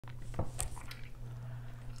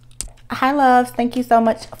Hi loves, thank you so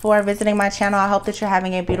much for visiting my channel. I hope that you're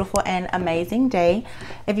having a beautiful and amazing day.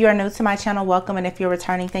 If you are new to my channel, welcome, and if you're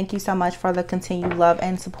returning, thank you so much for the continued love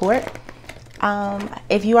and support.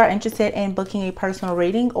 If you are interested in booking a personal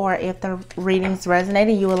reading, or if the readings resonate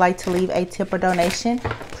and you would like to leave a tip or donation,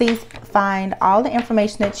 please find all the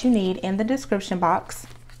information that you need in the description box.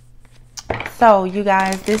 So you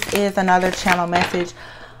guys, this is another channel message.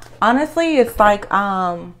 Honestly, it's like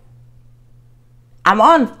I'm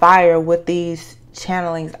on fire with these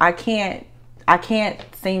channelings. I can't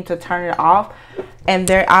seem to turn it off. And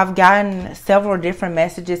I've gotten several different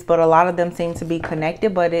messages, but a lot of them seem to be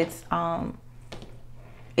connected, but it's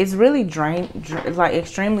really like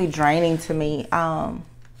extremely draining to me. I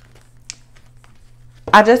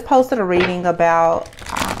just posted a reading about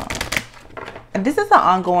and this is an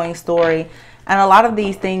ongoing story, and a lot of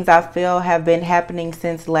these things I feel have been happening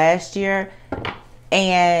since last year,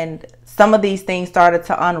 and some of these things started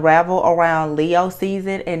to unravel around Leo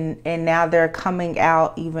season, and now they're coming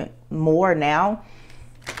out even more now.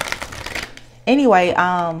 Anyway,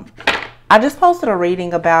 I just posted a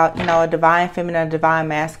reading about, a divine feminine, a divine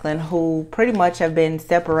masculine who pretty much have been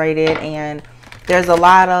separated, and there's a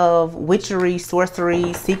lot of witchery,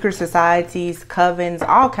 sorcery, secret societies, covens,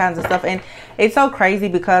 all kinds of stuff. And it's so crazy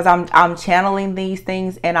because I'm channeling these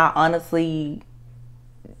things, and I honestly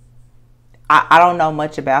I don't know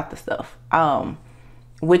much about the stuff,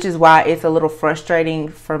 which is why it's a little frustrating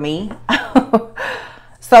for me.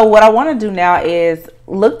 So what I want to do now is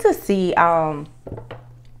look to see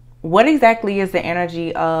what exactly is the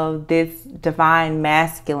energy of this divine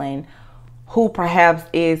masculine who perhaps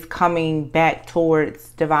is coming back towards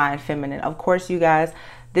divine feminine. Of course, you guys,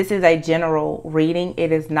 this is a general reading.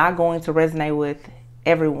 It is not going to resonate with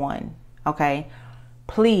everyone, okay?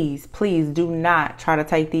 Please do not try to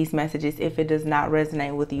take these messages if it does not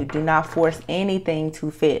resonate with you. Do not force anything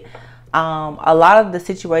to fit. A lot of the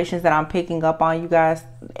situations that I'm picking up on, you guys,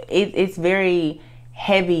 it's very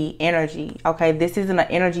heavy energy, okay? This isn't an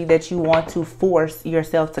energy that you want to force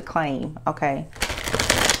yourself to claim, okay?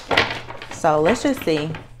 So let's just see.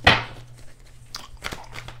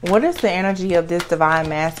 What is the energy of this divine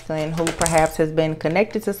masculine who perhaps has been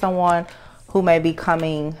connected to someone who may be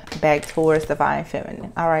coming back towards divine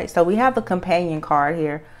feminine? All right, so we have the companion card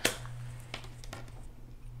here.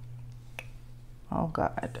 Oh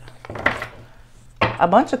God, a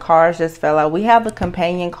bunch of cards just fell out. We have the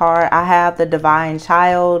companion card. I have the divine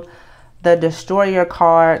child, the destroyer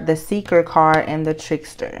card, the seeker card, and the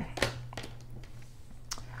trickster.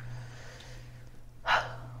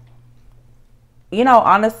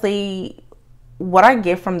 Honestly, what I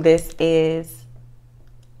get from this is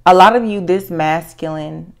a lot of you, this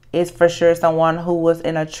masculine is for sure someone who was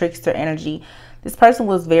in a trickster energy. This person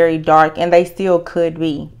was very dark, and they still could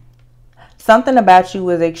be. Something about you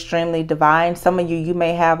is extremely divine. Some of you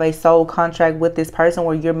may have a soul contract with this person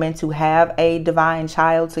where you're meant to have a divine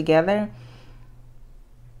child together.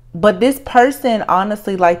 But this person,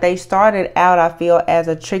 honestly, like they started out, I feel, as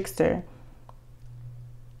a trickster.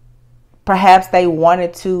 Perhaps they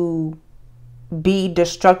wanted to be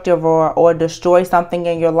destructive or destroy something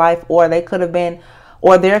in your life, or they could have been,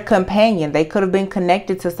 or their companion, they could have been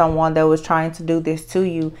connected to someone that was trying to do this to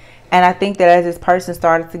you. And I think that as this person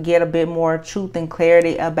started to get a bit more truth and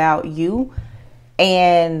clarity about you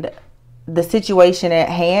and the situation at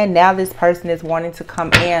hand, now this person is wanting to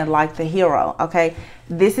come in like the hero, okay?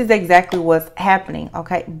 This is exactly what's happening,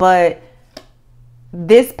 okay? But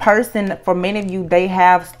this person, for many of you, they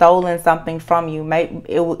have stolen something from you. Maybe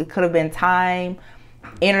it could have been time,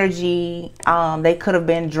 energy. They could have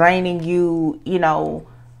been draining you,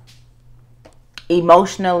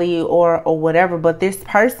 emotionally or whatever. But this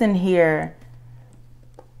person here,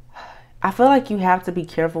 I feel like you have to be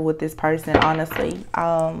careful with this person, honestly.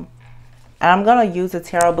 And I'm going to use the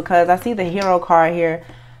tarot because I see the hero card here,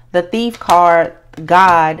 the thief card,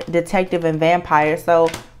 God, detective, and vampire. So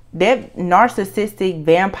that narcissistic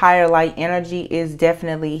vampire-like energy is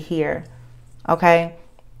definitely here, okay?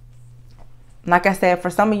 Like I said, for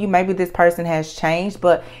some of you, maybe this person has changed,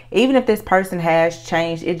 but even if this person has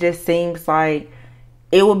changed, it just seems like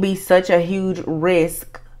it would be such a huge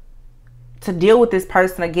risk to deal with this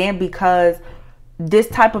person again, because this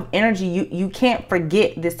type of energy, you can't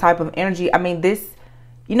forget this type of energy. I mean, this,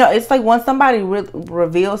 it's like when somebody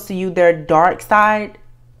reveals to you their dark side,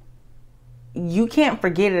 you can't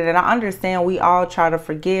forget it. And I understand we all try to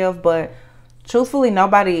forgive, but truthfully,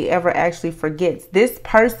 nobody ever actually forgets. This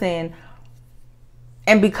person,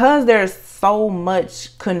 and because there's so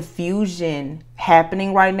much confusion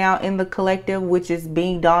happening right now in the collective, which is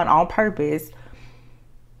being done on purpose,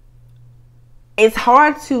 it's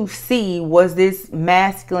hard to see, was this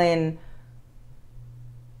masculine,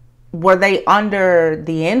 were they under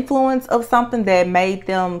the influence of something that made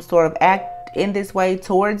them sort of act in this way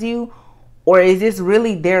towards you? Or is this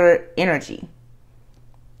really their energy?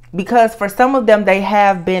 Because for some of them, they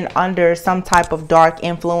have been under some type of dark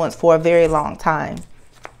influence for a very long time.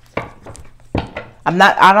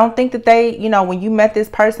 I don't think that they, you know, when you met this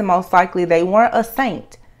person, most likely they weren't a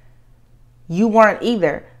saint. You weren't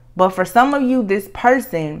either. But for some of you, this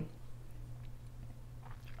person,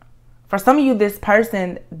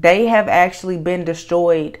 they have actually been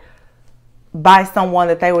destroyed by someone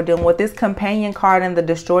that they were dealing with. This companion card and the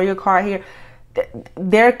destroyer card here,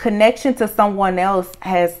 their connection to someone else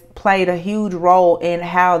has played a huge role in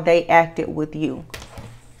how they acted with you.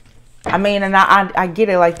 I mean, and I get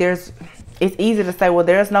it. Like, it's easy to say, well,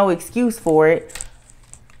 there's no excuse for it.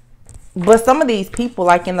 But some of these people,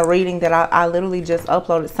 like in the reading that I literally just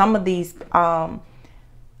uploaded, some of these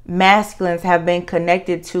masculines have been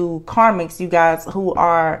connected to karmics, you guys, who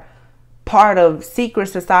are part of secret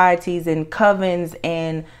societies and covens,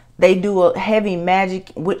 and they do a heavy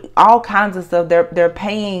magic with all kinds of stuff. They're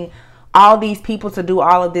paying all these people to do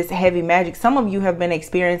all of this heavy magic. Some of you have been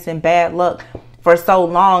experiencing bad luck for so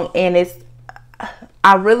long, and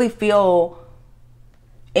I really feel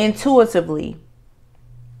intuitively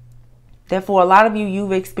that for a lot of you,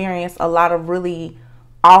 you've experienced a lot of really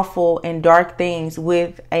awful and dark things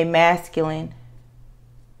with a masculine.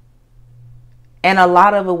 And a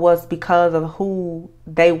lot of it was because of who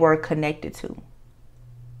they were connected to.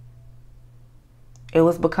 It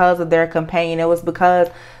was because of their companion. It was because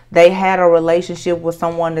they had a relationship with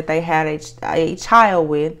someone that they had a child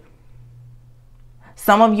with.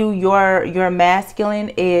 Some of you, your masculine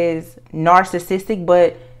is narcissistic,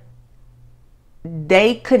 but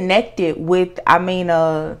they connected with, I mean,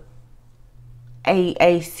 a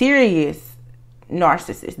serious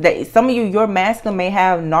narcissist. Some of you, your masculine may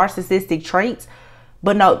have narcissistic traits,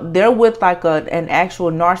 but no, they're with like an actual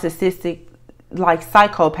narcissistic, like,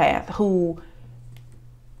 psychopath who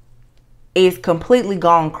is completely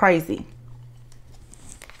gone crazy.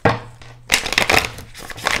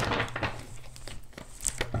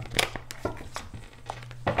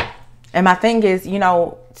 And my thing is, you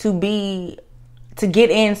know, to get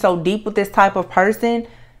in so deep with this type of person,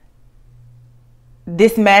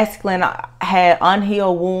 this masculine had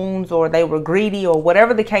unhealed wounds, or they were greedy, or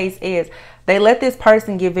whatever the case is. They let this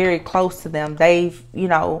person get very close to them. They've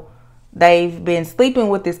been sleeping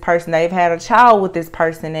with this person. They've had a child with this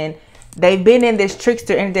person, and they've been in this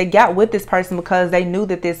trickster, and they got with this person because they knew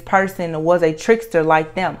that this person was a trickster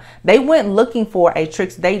like them. They went looking for a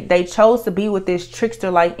trickster. They chose to be with this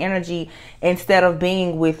trickster-like energy instead of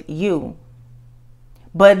being with you.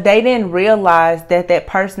 But they didn't realize that that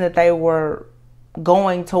person that they were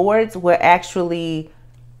going towards would actually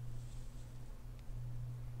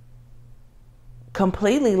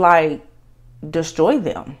completely, like, destroy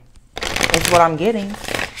them. That's what I'm getting.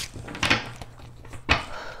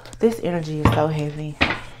 This energy is so heavy.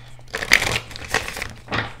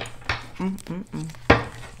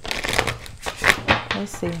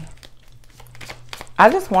 Let's see. I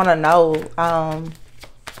just want to know,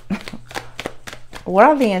 what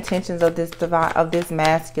are the intentions of this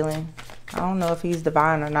masculine? I don't know if he's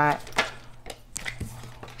divine or not.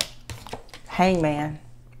 Hangman.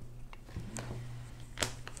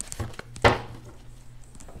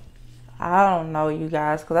 I don't know, you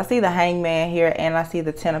guys, because I see the Hangman here and I see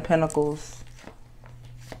the 10 of Pentacles,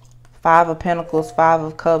 5 of Pentacles, 5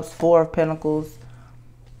 of Cups, 4 of Pentacles.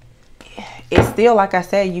 It's still, like I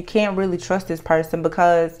said, you can't really trust this person,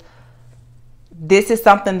 because this is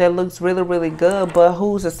something that looks really, really good, but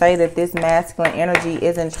who's to say that this masculine energy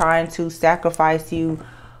isn't trying to sacrifice you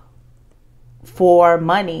for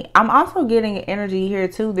money? I'm also getting energy here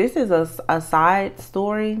too. This is a side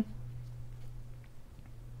story,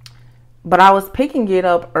 but I was picking it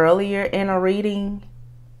up earlier in a reading,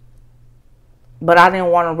 but I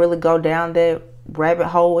didn't want to really go down that rabbit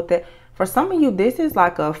hole with it. For some of you, this is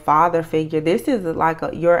like a father figure. This is like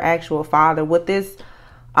your actual father. With this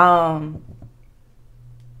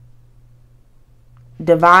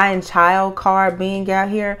divine child card being out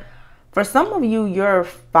here, for some of you, your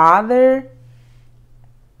father,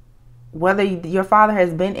 whether your father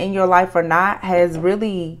has been in your life or not, has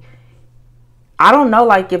really, I don't know,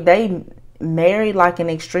 like if they married like an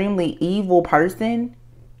extremely evil person,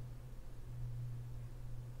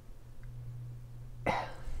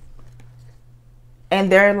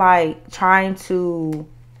 and they're like trying to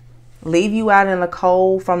leave you out in the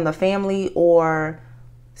cold from the family, or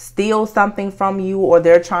steal something from you, or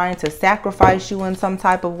they're trying to sacrifice you in some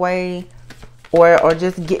type of way. or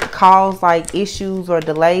just cause like issues or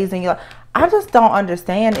delays in your life. I just don't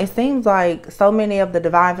understand. It seems like so many of the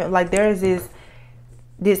divine, like there's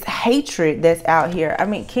this hatred that's out here. I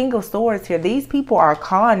mean, King of Swords here. These people are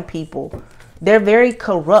con people. They're very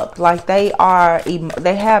corrupt. Like they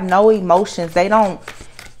have no emotions. They don't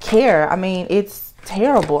care. I mean, it's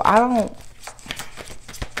terrible.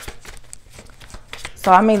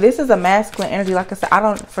 So, I mean, this is a masculine energy. Like I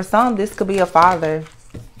said, for some, this could be a father.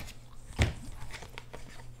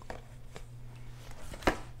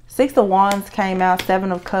 Six of Wands came out,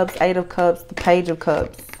 Seven of Cups, Eight of Cups, the Page of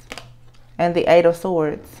Cups, and the Eight of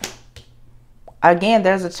Swords. Again,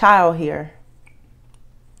 there's a child here.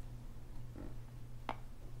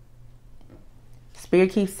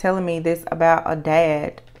 Spirit keeps telling me this about a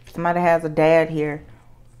dad. Somebody has a dad here.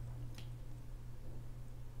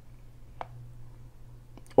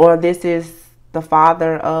 Or this is the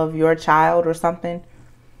father of your child or something.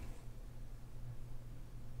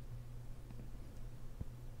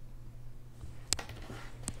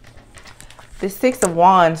 This Six of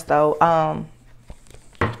Wands, though,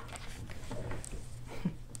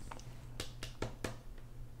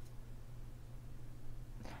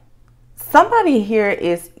 somebody here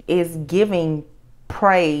is giving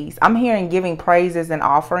praise. I'm hearing giving praises and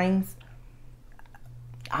offerings.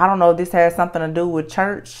 I don't know if this has something to do with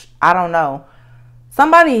church. I don't know.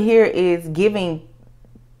 Somebody here is giving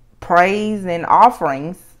praise and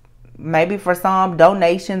offerings. Maybe for some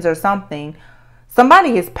donations or something.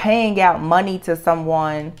 Somebody is paying out money to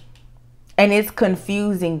someone and it's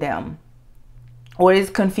confusing them. Or it's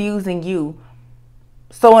confusing you.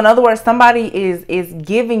 So in other words, somebody is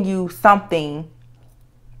giving you something.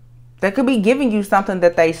 They could be giving you something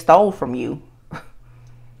that they stole from you.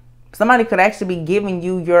 Somebody could actually be giving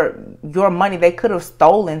you your money. They could have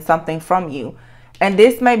stolen something from you. And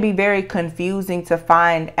this may be very confusing to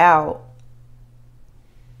find out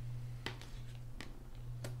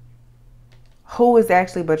who is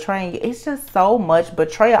actually betraying you. It's just so much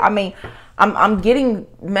betrayal. I mean, I'm getting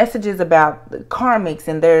messages about the karmics,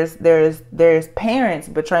 and there's parents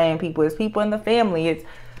betraying people. There's people in the family. It's,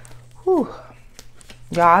 whew.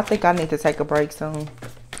 Y'all, I think I need to take a break soon.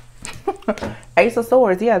 Ace of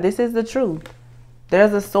Swords. Yeah, this is the truth.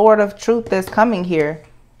 There's a sword of truth that's coming here.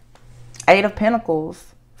 Eight of Pentacles.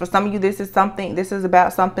 For some of you, this is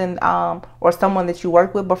about something or someone that you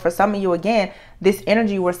work with. But for some of you, again, this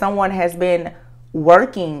energy where someone has been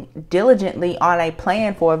working diligently on a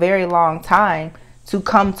plan for a very long time to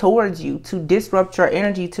come towards you, to disrupt your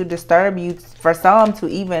energy, to disturb you. For some, to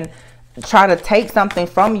even try to take something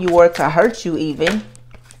from you or to hurt you even.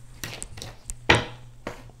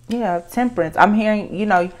 Yeah, Temperance. I'm hearing, you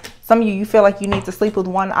know, some of you feel like you need to sleep with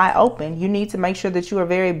one eye open. You need to make sure that you are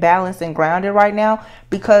very balanced and grounded right now,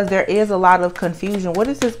 because there is a lot of confusion. What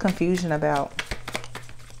is this confusion about?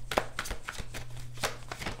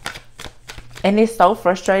 And it's so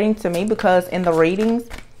frustrating to me, because in the readings,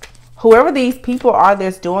 whoever these people are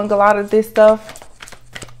that's doing a lot of this stuff,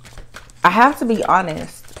 I have to be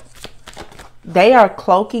honest, they are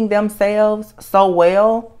cloaking themselves so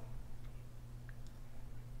well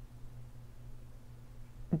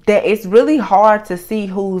that it's really hard to see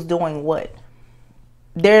who's doing what.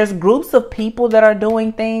 There's groups of people that are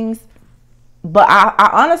doing things, but I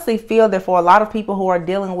honestly feel that for a lot of people who are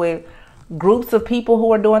dealing with groups of people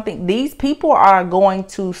who are doing things, these people are going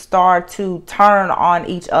to start to turn on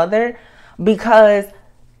each other, because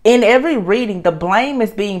in every reading, the blame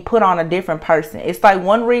is being put on a different person. It's like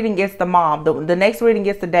one reading gets the mom, the next reading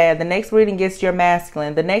gets the dad, the next reading gets your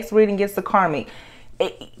masculine, the next reading gets the karmic.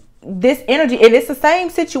 This energy, and it's the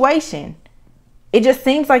same situation. It just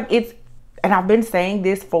seems like it's, and I've been saying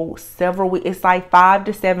this for several weeks, it's like 5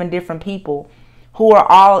 to 7 different people who are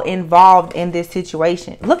all involved in this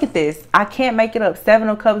situation. Look at this. I can't make it up. 7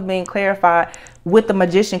 of Cups being clarified with the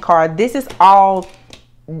Magician card. This is all,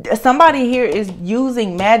 somebody here is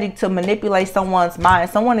using magic to manipulate someone's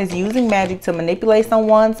mind. Someone is using magic to manipulate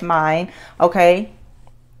someone's mind. Okay.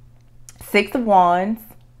 6 of Wands.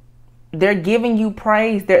 They're giving you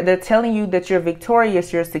praise. They're telling you that you're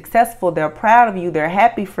victorious, you're successful, they're proud of you, they're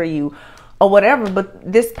happy for you, or whatever.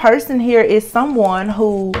 But this person here is someone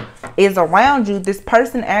who is around you. This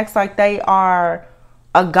person acts like they are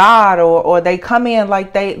a god, or they come in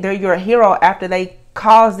like they're your hero after they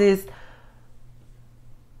cause this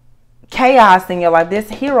chaos in your life. This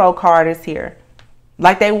hero card is here.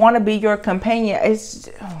 Like they want to be your companion. It's,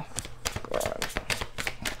 oh God.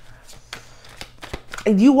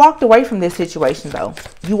 You walked away from this situation, though.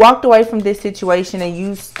 You walked away from this situation and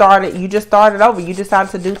you just started over. You decided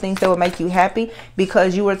to do things that would make you happy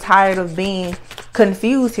because you were tired of being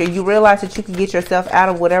confused here. You realized that you could get yourself out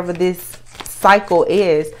of whatever this cycle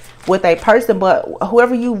is with a person, but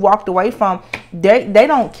whoever you walked away from, they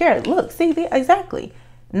don't care. Look, see, exactly.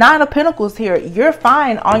 Nine of Pentacles here. You're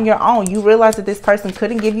fine on your own. You realize that this person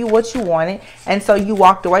couldn't give you what you wanted, and so you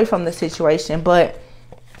walked away from the situation. But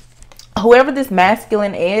whoever this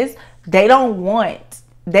masculine is, they don't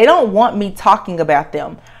want me talking about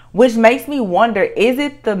them, which makes me wonder, is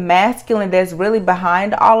it the masculine that's really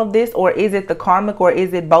behind all of this, or is it the karmic, or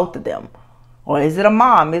is it both of them? Or is it a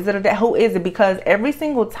mom? Is it a dad? Who is it? Because every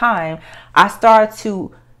single time I start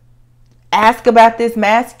to ask about this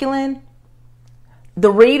masculine,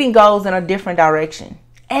 the reading goes in a different direction.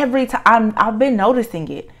 Every time. I've been noticing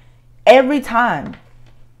it. Every time.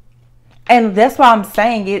 And that's why I'm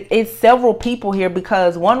saying it's several people here,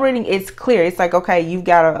 because one reading is clear. It's like, okay, you've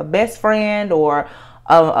got a best friend or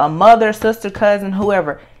a mother, sister, cousin,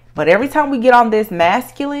 whoever. But every time we get on this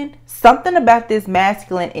masculine, something about this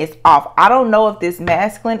masculine is off. I don't know if this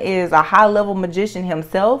masculine is a high-level magician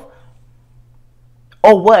himself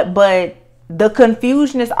or what, but the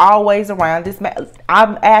confusion is always around this.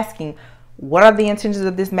 I'm asking, what are the intentions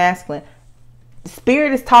of this masculine?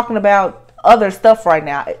 Spirit is talking about other stuff right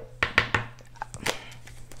now.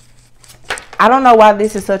 I don't know why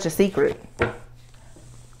this is such a secret.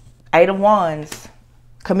 Eight of Wands,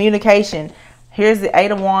 communication. Here's the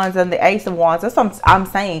Eight of Wands and the Ace of Wands. That's what I'm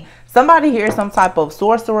saying. Somebody here is some type of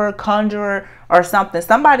sorcerer, conjurer, or something.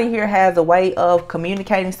 Somebody here has a way of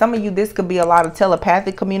communicating. Some of you, this could be a lot of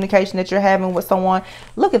telepathic communication that you're having with someone.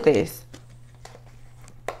 Look at this.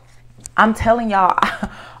 I'm telling y'all,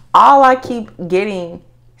 all I keep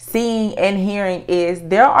seeing and hearing is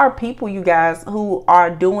there are people, you guys, who are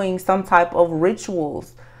doing some type of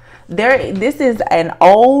rituals. This is an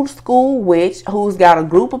old school witch who's got a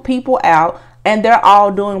group of people out, and they're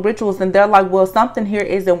all doing rituals, and they're like, well, something here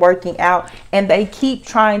isn't working out, and they keep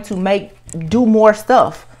trying to do more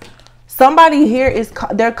stuff. Somebody here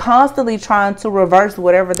they're constantly trying to reverse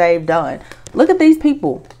whatever they've done. Look at these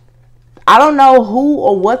people. I don't know who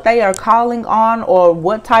or what they are calling on, or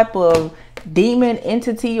what type of demon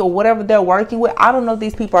entity or whatever they're working with. I don't know if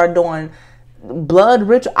these people are doing blood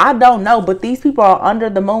ritual. I don't know, but these people are under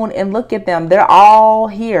the moon, and look at them. They're all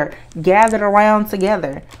here gathered around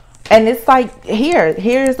together. And it's like,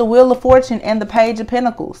 here's the Wheel of Fortune and the Page of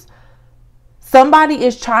Pentacles. Somebody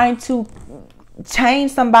is trying to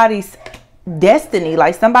change somebody's destiny,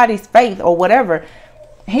 like somebody's faith or whatever.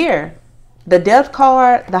 Here, the Death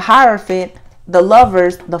card, the Hierophant, the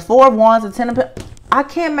Lovers, the Four of Wands, the Ten of Pentacles. I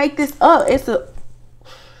can't make this up. It's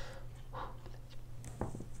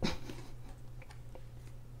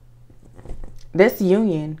this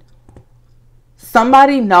union.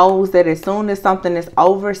 Somebody knows that as soon as something is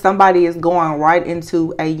over, somebody is going right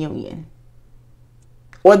into a union.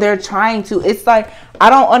 Or they're trying to. It's like, I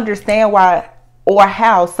don't understand why or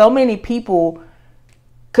how so many people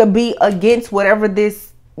could be against whatever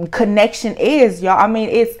this connection is, y'all. I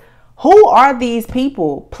mean, who are these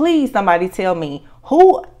people? Please, somebody tell me.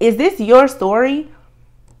 Who is this? Your story?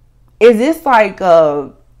 Is this like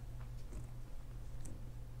who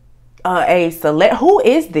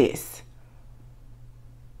is this?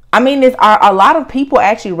 I mean, are a lot of people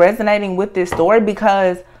actually resonating with this story?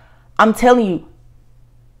 Because I'm telling you,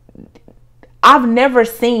 I've never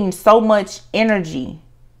seen so much energy,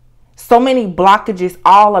 so many blockages,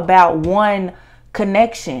 all about one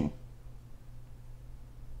connection.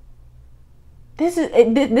 This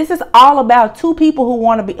is all about two people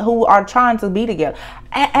who are trying to be together.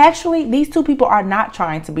 Actually, these two people are not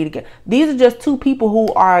trying to be together. These are just two people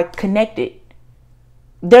who are connected.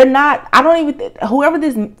 They're not, whoever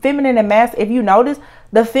this feminine and masculine, if you notice,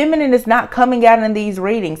 the feminine is not coming out in these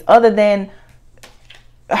readings other than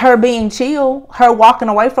her being chill, her walking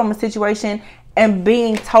away from a situation and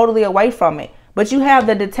being totally away from it. But you have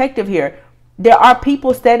the detective here. There are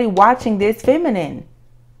people steady watching this feminine.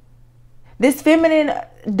 This feminine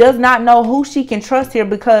does not know who she can trust here,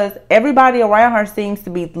 because everybody around her seems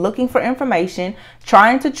to be looking for information,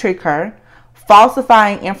 trying to trick her,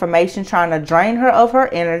 falsifying information, trying to drain her of her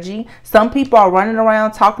energy. Some people are running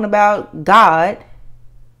around talking about God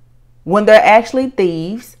when they're actually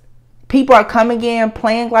thieves. People are coming in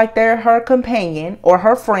playing like they're her companion or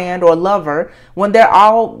her friend or lover when they're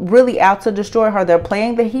all really out to destroy her. They're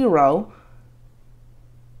playing the hero.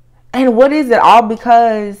 And what is it? All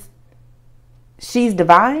because she's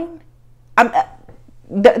divine?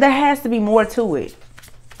 There has to be more to it.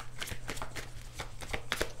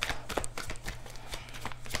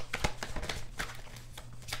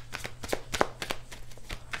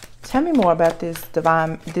 Tell me more about this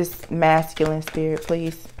this masculine spirit,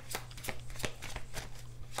 please.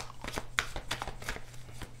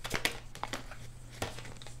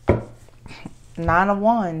 Nine of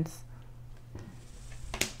Wands.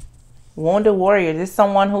 Wounded warrior. This is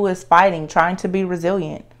someone who is fighting, trying to be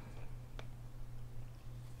resilient.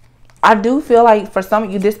 I do feel like for some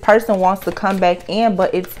of you, this person wants to come back in,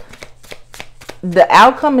 but the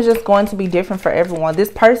outcome is just going to be different for everyone.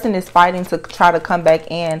 This person is fighting to try to come back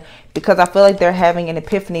in because I feel like they're having an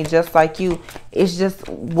epiphany just like you. It's just,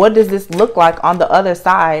 what does this look like on the other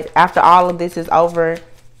side after all of this is over?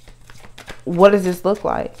 What does this look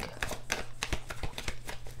like?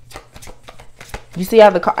 You see how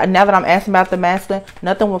now that I'm asking about the masculine,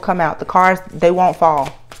 nothing will come out. The cards, they won't fall.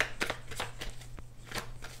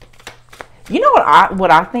 You know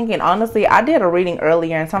what I think, and honestly, I did a reading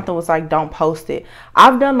earlier and something was like, don't post it.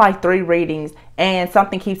 I've done like 3 readings and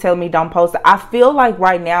something keeps telling me don't post it. I feel like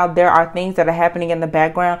right now there are things that are happening in the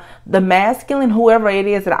background. The masculine, whoever it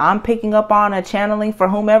is that I'm picking up on or channeling for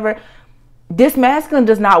whomever, this masculine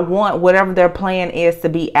does not want whatever their plan is to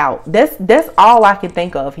be out. That's all I can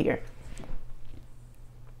think of here.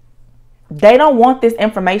 They don't want this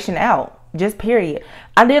information out. Just period.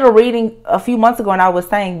 I did a reading a few months ago and I was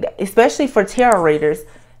saying, especially for tarot readers,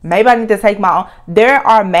 maybe I need to take my own. There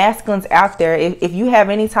are masculines out there. If you have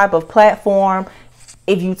any type of platform,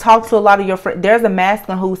 if you talk to a lot of your friends, there's a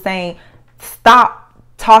masculine who's saying, stop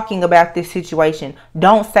talking about this situation.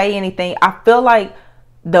 Don't say anything. I feel like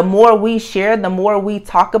the more we share, the more we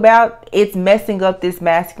talk about, it's messing up this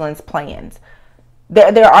masculine's plans.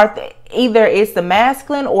 There are either it's the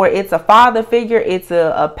masculine or it's a father figure, it's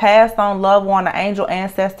a passed on loved one, an angel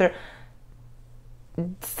ancestor.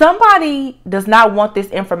 Somebody does not want this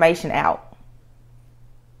information out.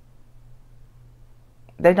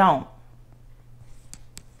 They don't.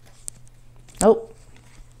 Nope.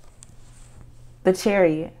 The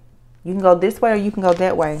Chariot. You can go this way or you can go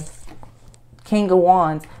that way. King of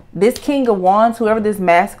Wands. This King of Wands, whoever this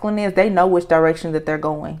masculine is, they know which direction that they're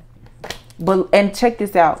going. And check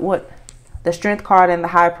this out. What? The Strength card and the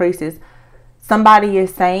High Priestess. Somebody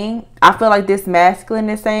is saying, I feel like this masculine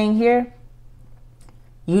is saying here,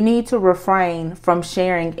 you need to refrain from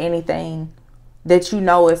sharing anything that you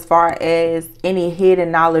know as far as any hidden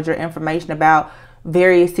knowledge or information about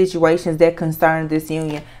various situations that concern this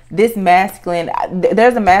union. This masculine,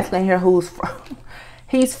 there's a masculine here who's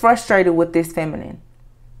he's frustrated with this feminine.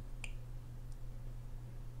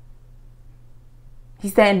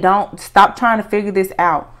 He's saying, don't stop trying to figure this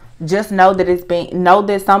out. Just know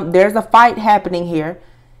that there's a fight happening here.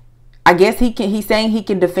 I guess he's saying he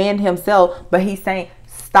can defend himself, but he's saying,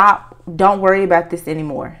 stop, don't worry about this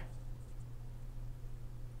anymore.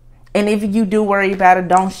 And if you do worry about it,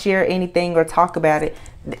 don't share anything or talk about it.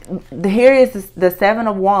 Here is the Seven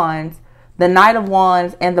of Wands, the Knight of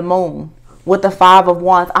Wands, and the Moon with the Five of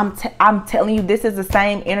Wands. I'm telling you, this is the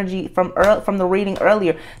same energy from the reading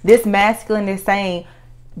earlier. This masculine is saying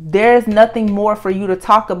there's nothing more for you to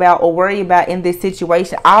talk about or worry about in this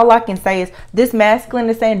situation. All I can say is this masculine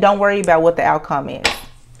is saying don't worry about what the outcome is.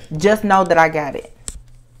 Just know that I got it.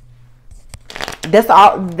 That's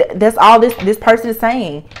all this person is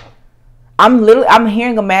saying. I'm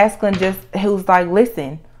hearing a masculine who's like,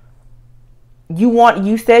 listen,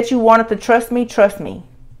 you said you wanted to trust me, trust me.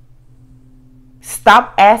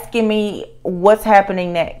 Stop asking me what's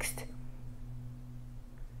happening next.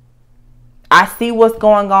 I see what's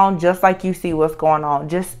going on just like you see what's going on.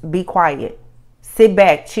 Just be quiet. Sit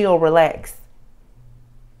back, chill, relax.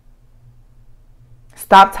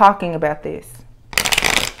 Stop talking about this.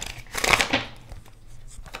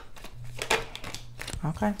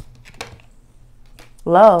 Okay.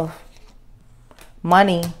 Love,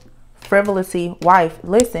 money, frivolity, wife.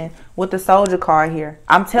 Listen, with the Soldier card here,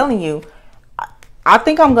 I'm telling you, I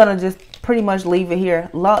think I'm gonna just pretty much leave it here.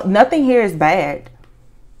 Nothing here is bad,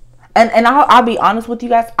 and I'll be honest with you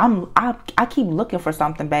guys. I keep looking for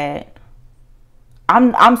something bad.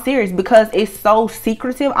 I'm serious because it's so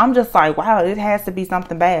secretive. I'm just like, wow, it has to be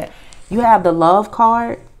something bad. You have the Love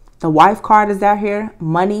card, the Wife card is out here,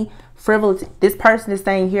 money, frivolity. This person is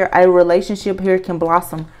saying here a relationship here can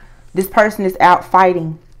blossom. This person is out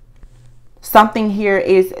fighting. Something here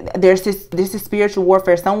is this is spiritual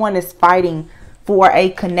warfare. Someone is fighting for a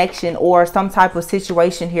connection or some type of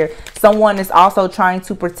situation here. Someone is also trying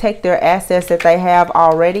to protect their assets that they have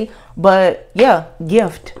already. But yeah,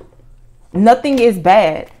 gift. Nothing is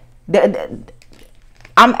bad.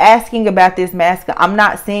 I'm asking about this masculine. I'm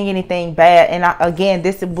not seeing anything bad. And again,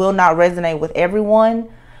 this will not resonate with everyone.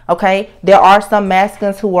 Okay, there are some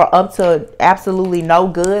masculines who are up to absolutely no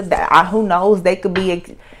good. Who knows? They could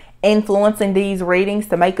be influencing these readings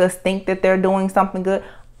to make us think that they're doing something good.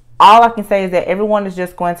 All I can say is that everyone is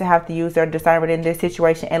just going to have to use their discernment in this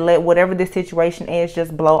situation and let whatever this situation is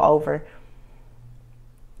just blow over.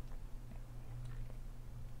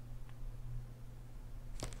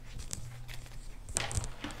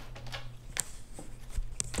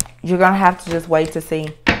 You're going to have to just wait to see.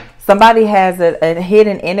 Somebody has a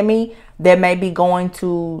hidden enemy that may be going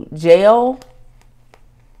to jail.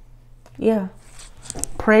 Yeah.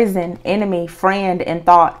 Prison, enemy, friend, and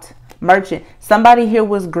thought. Merchant. Somebody here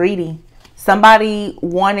was greedy. Somebody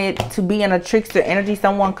wanted to be in a trickster energy.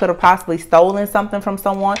 Someone could have possibly stolen something from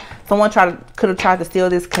someone. Someone could have tried to steal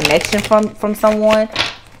this connection from someone.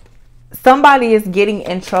 Somebody is getting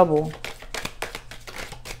in trouble.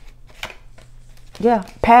 Yeah,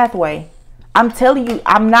 pathway. I'm telling you,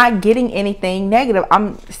 I'm not getting anything negative.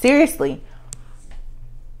 I'm seriously.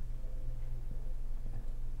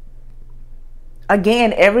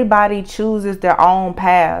 Again, everybody chooses their own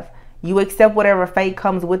path. You accept whatever fate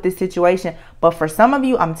comes with this situation. But for some of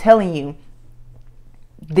you, I'm telling you,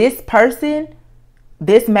 this person,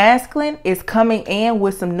 this masculine is coming in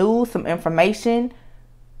with some news, some information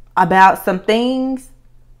about some things.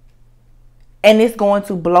 And it's going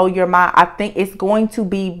to blow your mind. I think it's going to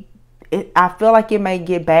be, I feel like it may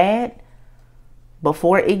get bad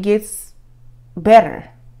before it gets better.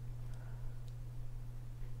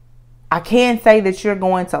 I can't say that you're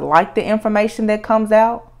going to like the information that comes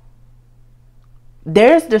out.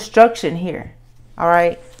 There's destruction here. All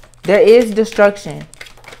right. There is destruction.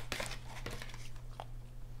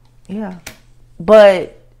 Yeah.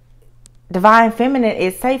 But Divine Feminine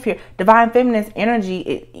is safe here. Divine Feminine's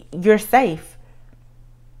energy, you're safe.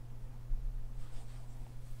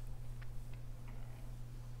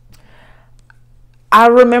 I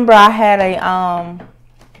remember I had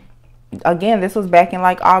again, this was back in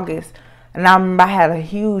like August. And I remember I had a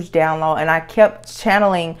huge download. And I kept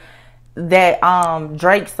channeling that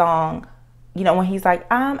Drake song. You know, when he's like,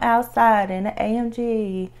 I'm outside in the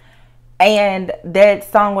AMG. And that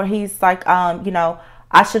song where he's like, you know,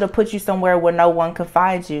 I should have put you somewhere where no one could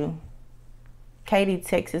find you. Katy,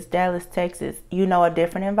 Texas, Dallas, Texas. You know, a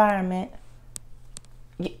different environment.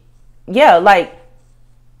 Yeah, like,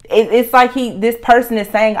 it's like this person is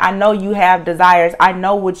saying, I know you have desires. I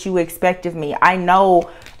know what you expect of me. I know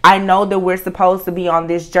that we're supposed to be on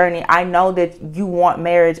this journey. I know that you want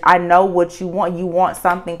marriage. I know what you want. You want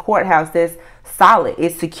something courthouse that's solid.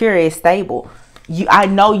 It's secure. It's stable. I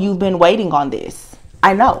know you've been waiting on this.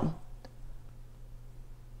 I know.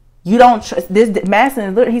 You don't trust this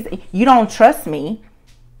masculine. You don't trust me.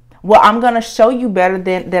 Well, I'm going to show you better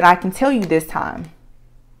than I can tell you this time.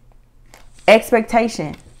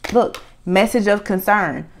 Expectation. Look, message of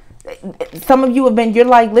concern. Some of you have been, you're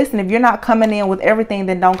like, listen, if you're not coming in with everything,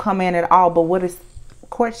 then don't come in at all. But what is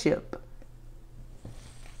courtship?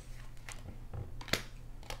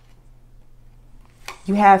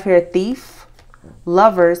 You have here thief,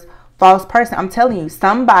 lovers, false person. I'm telling you,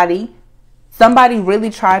 somebody really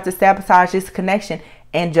tried to sabotage this connection.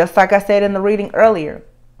 And just like I said in the reading earlier,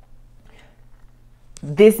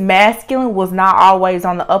 this masculine was not always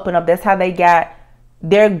on the up and up. That's how they got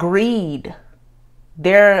their greed,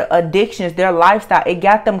 their addictions, their lifestyle. It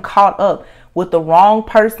got them caught up with the wrong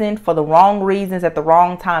person for the wrong reasons at the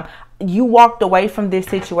wrong time. You walked away from this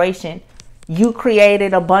situation. You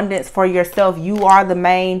created abundance for yourself. You are the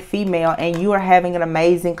main female and you are having an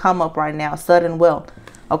amazing come up right now. Sudden wealth.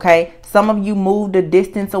 Okay. Some of you moved a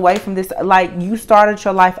distance away from this. Like, you started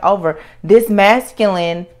your life over. This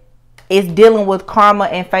masculine is dealing with karma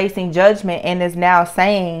and facing judgment and is now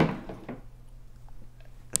saying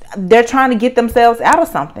they're trying to get themselves out of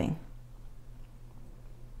something.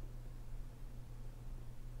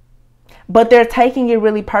 But they're taking it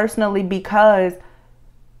really personally because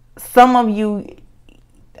some of you,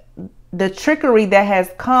 the trickery that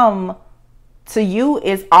has come to you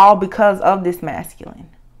is all because of this masculine.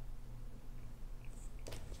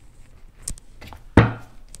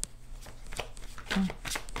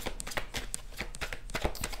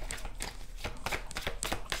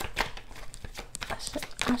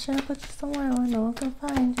 I should have put you somewhere where no one can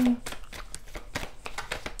find you.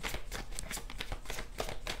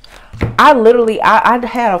 I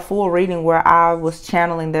had a full reading where I was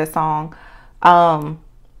channeling that song. Hold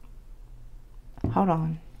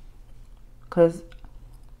on. Because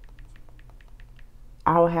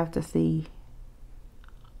I would have to see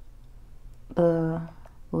the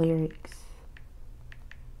lyrics.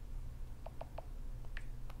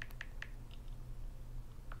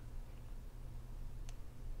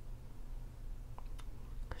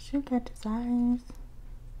 You got desires.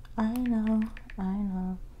 I know.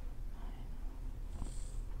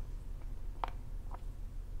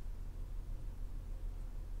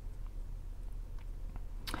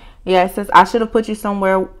 Yeah, it says, I should have put you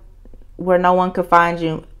somewhere where no one could find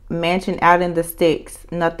you. Mansion out in the sticks.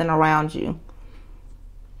 Nothing around you.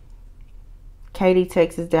 Katy,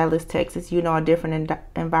 Texas, Dallas, Texas. You know, a different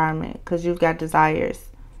environment because you've got desires.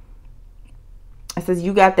 It says,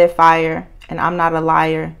 you got that fire and I'm not a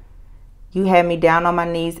liar. You had me down on my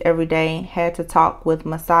knees every day. Had to talk with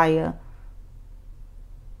Messiah.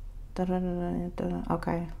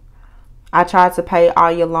 Okay. I tried to pay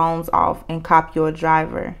all your loans off and cop you a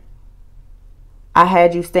driver. I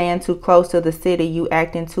had you staying too close to the city. You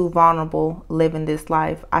acting too vulnerable living this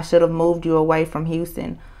life. I should have moved you away from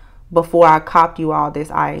Houston before I copped you all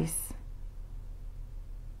this ice.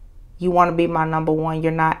 You want to be my number one.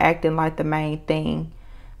 You're not acting like the main thing.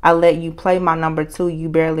 I let you play my number two. You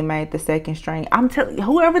barely made the second string. I'm telling you,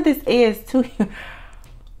 whoever this is to you.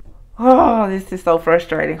 Oh, this is so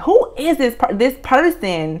frustrating. Who is this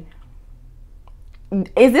person?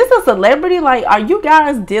 Is this a celebrity? Like, are you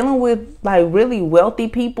guys dealing with like really wealthy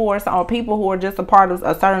people or some people who are just a part of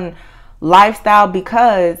a certain lifestyle?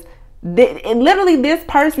 Because literally this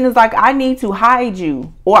person is like, I need to hide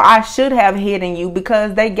you, or I should have hidden you,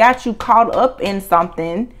 because they got you caught up in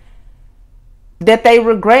something that they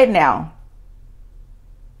regret now.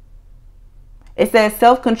 It says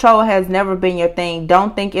self-control has never been your thing.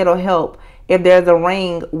 Don't think it'll help if there's a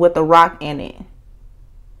ring with a rock in it.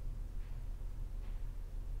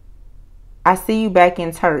 I see you back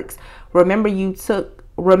in Turks. Remember who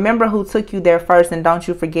took you there first, and don't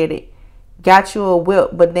you forget it. Got you a whip,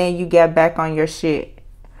 but then you got back on your shit.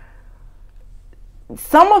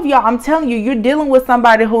 Some of y'all, I'm telling you, you're dealing with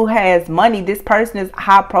somebody who has money. This person is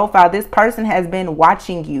high profile. This person has been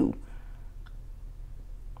watching you.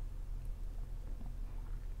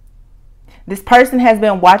 This person has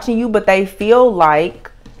been watching you, but they feel like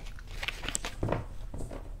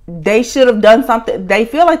they should have done something. They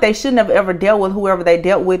feel like they shouldn't have ever dealt with whoever they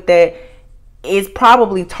dealt with that is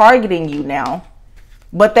probably targeting you now.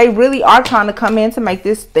 But they really are trying to come in to make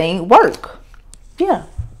this thing work. Yeah.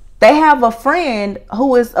 They have a friend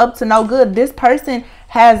who is up to no good. This person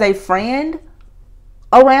has a friend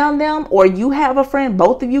around them, or you have a friend.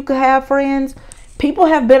 Both of you could have friends. People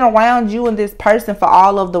have been around you and this person for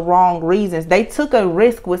all of the wrong reasons. They took a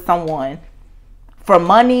risk with someone for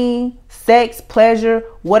money, sex, pleasure,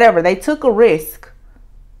 whatever. They took a risk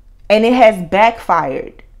and it has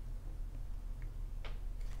backfired.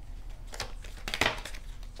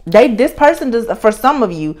 This person does, for some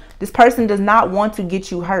of you, this person does not want to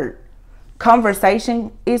get you hurt.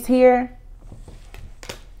 Conversation is here.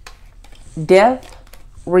 Death,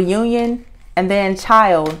 reunion, and then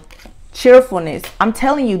child, cheerfulness. I'm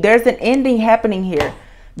telling you, there's an ending happening here.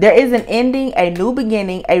 There is an ending, a new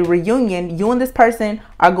beginning, a reunion. You and this person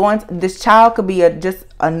are going to, this child could be just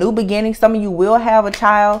a new beginning. Some of you will have a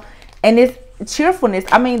child, and it's cheerfulness.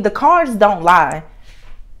 I mean, the cards don't lie.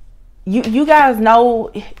 You guys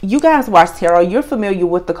know, you guys watch tarot. You're familiar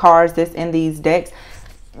with the cards that's in these decks.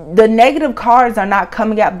 The negative cards are not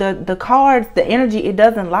coming out. The cards, the energy, it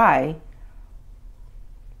doesn't lie.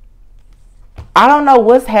 I don't know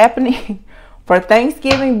what's happening for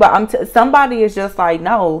Thanksgiving, but somebody is just like,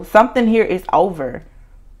 no, something here is over.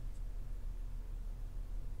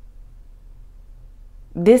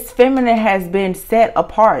 This feminine has been set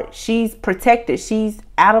apart. She's protected. She's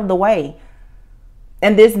out of the way.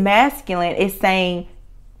 And this masculine is saying,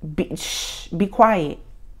 be quiet.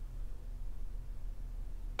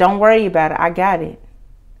 Don't worry about it. I got it.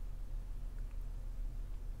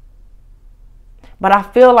 But I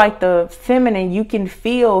feel like the feminine, you can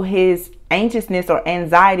feel his anxiousness or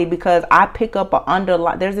anxiety, because I pick up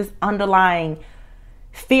there's this underlying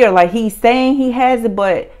fear. Like he's saying he has it,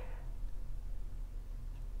 but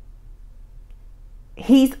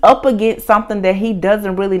he's up against something that he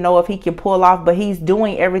doesn't really know if he can pull off, but he's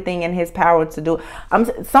doing everything in his power to do.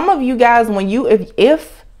 Some of you guys, when you,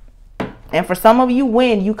 and for some of you,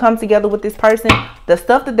 when you come together with this person, the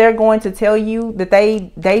stuff that they're going to tell you that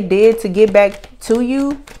they did to get back to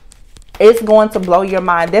you, it's going to blow your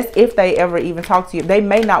mind. That's if they ever even talk to you. They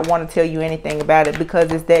may not want to tell you anything about it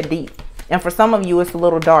because it's that deep. And for some of you, it's a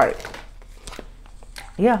little dark.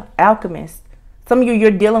 Yeah, alchemist. Some of you, you're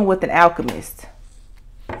dealing with an alchemist.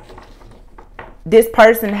 This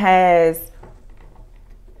person has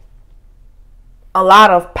a lot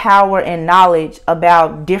of power and knowledge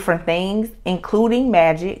about different things, including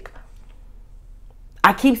magic.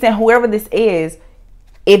 I keep saying, whoever this is,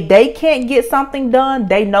 if they can't get something done,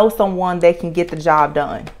 they know someone that can get the job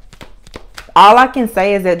done. All I can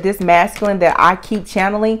say is that this masculine that I keep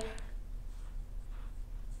channeling,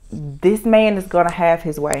 this man is going to have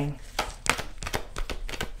his way.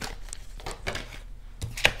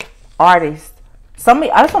 Artist.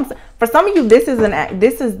 For some of you, this is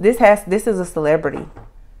a celebrity.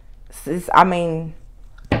 I mean,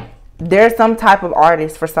 there's some type of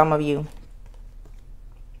artist for some of you,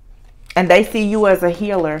 and they see you as a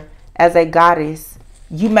healer, as a goddess,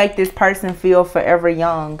 You make this person feel forever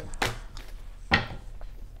young.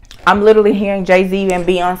 I'm literally hearing Jay-Z and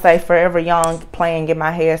Beyonce Forever Young playing in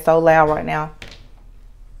my head so loud right now.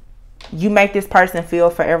 You make this person feel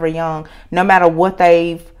forever young. No matter what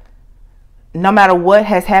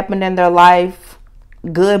has happened in their life,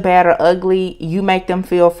 good, bad, or ugly, you make them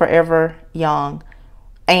feel forever young.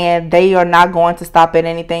 And they are not going to stop at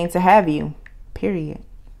anything to have you. Period.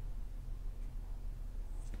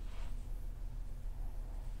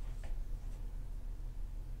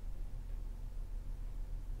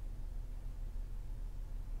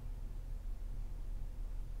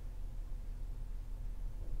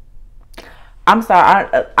 I'm sorry.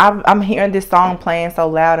 I'm hearing this song playing so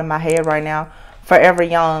loud in my head right now. Forever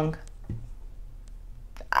Young.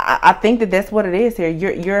 I think that's what it is here.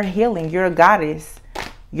 You're healing. You're a goddess.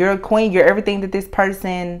 You're a queen. You're everything that this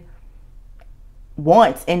person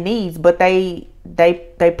wants and needs. But they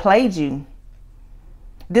played you.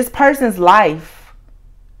 This person's life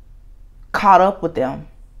caught up with them.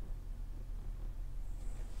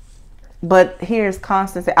 But here's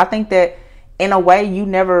constancy. I think that in a way, you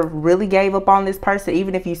never really gave up on this person.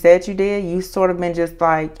 Even if you said you did, you sort of been just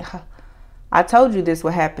like, I told you this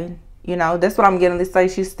would happen. You know, that's what I'm getting. This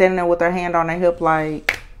like she's standing there with her hand on her hip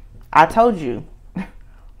like, I told you.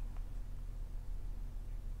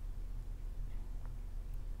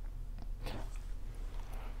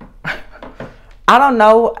 I don't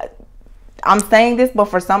know. I'm saying this, but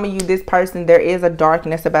for some of you, this person, there is a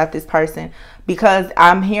darkness about this person, because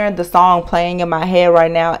I'm hearing the song playing in my head right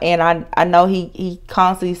now. And I know he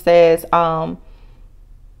constantly says,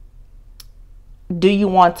 do you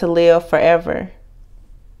want to live forever?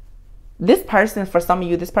 This person, for some of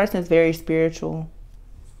you, this person is very spiritual.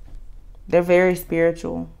 They're very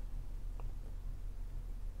spiritual.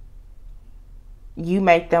 You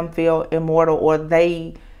make them feel immortal, or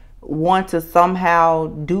they want to somehow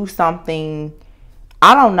do something.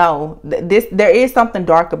 I don't know. There is something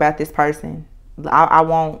dark about this person. I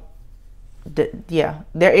won't. Yeah,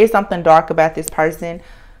 there is something dark about this person.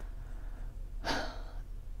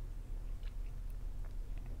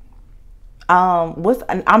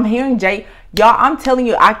 I'm hearing y'all, I'm telling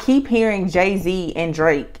you, I keep hearing Jay-Z and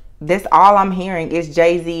Drake. That's all I'm hearing is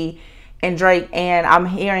Jay-Z and Drake. And I'm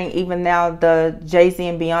hearing even now the Jay-Z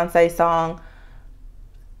and Beyonce song.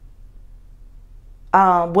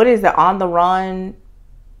 What is it? On the Run,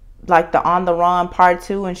 like the On the Run part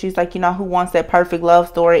 2. And she's like, you know, who wants that perfect love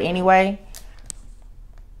story anyway?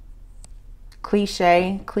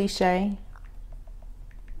 Cliche.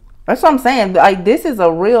 That's what I'm saying. Like, this is a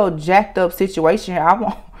real jacked up situation here.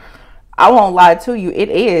 I won't lie to you. It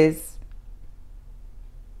is.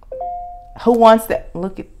 Who wants that?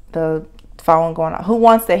 Look at the phone going on. Who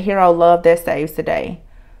wants that hero love that saves today?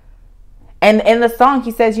 And in the song,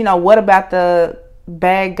 he says, you know, what about the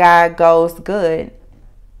bad guy goes good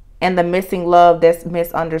and the missing love that's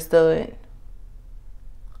misunderstood?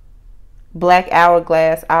 Black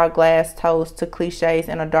hourglass toast to cliches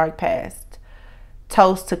in a dark past.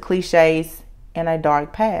 Toast to cliches in a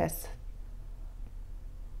dark past.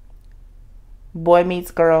 Boy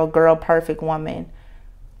meets girl, girl perfect woman.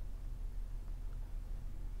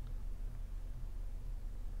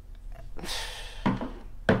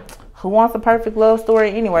 Who wants a perfect love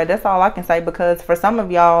story anyway? That's all I can say, because for some of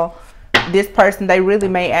y'all, this person, they really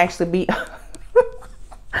may actually be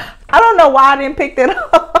I don't know why I didn't pick that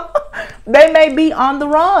up. They may be on the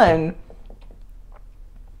run.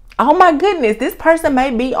 Oh my goodness, this person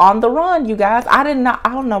may be on the run, you guys. I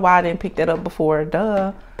don't know why I didn't pick that up before.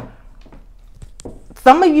 Duh.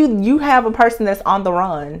 Some of you have a person that's on the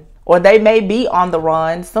run, or they may be on the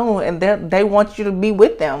run soon, and they want you to be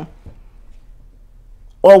with them.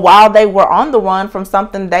 Or while they were on the run from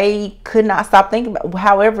something they could not stop thinking about,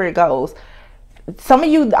 however it goes. Some of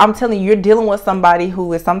you, I'm telling you, you're dealing with somebody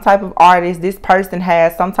who is some type of artist. This person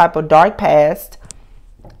has some type of dark past.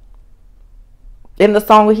 In the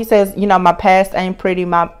song where he says, you know, my past ain't pretty,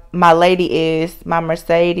 my lady is, my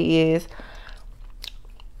Mercedes is.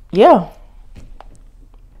 Yeah.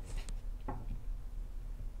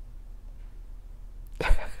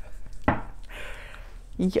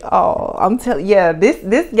 Y'all, I'm telling you, yeah,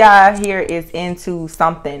 this guy here is into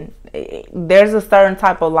something. There's a certain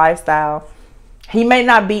type of lifestyle. He may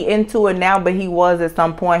not be into it now, but he was at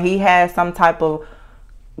some point. He has some type of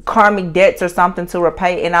karmic debts or something to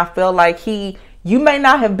repay. And I feel like you may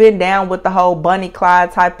not have been down with the whole Bunny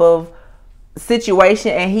Clyde type of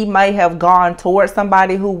situation, and he may have gone towards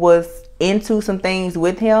somebody who was into some things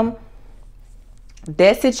with him.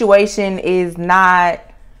 That situation is not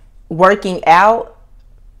working out.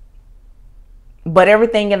 But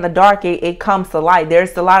everything in the dark, it comes to light.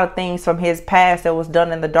 There's a lot of things from his past that was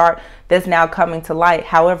done in the dark that's now coming to light.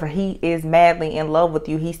 However, he is madly in love with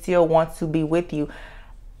you. He still wants to be with you.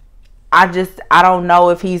 I don't know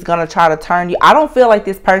if he's going to try to turn you. I don't feel like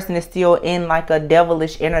this person is still in like a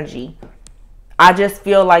devilish energy. I just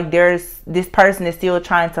feel like this person is still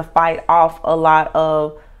trying to fight off a lot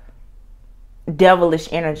of devilish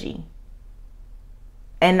energy.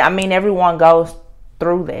 And I mean, everyone goes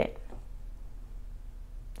through that.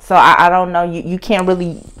 So I don't know. You can't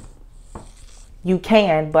really, you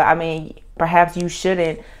can, but I mean, perhaps you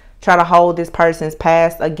shouldn't try to hold this person's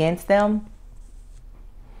past against them.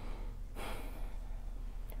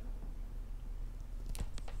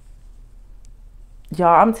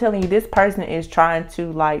 Y'all, I'm telling you, this person is trying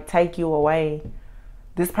to like take you away.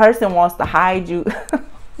 This person wants to hide you.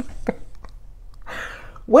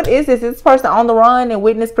 What is this? Is this person on the run and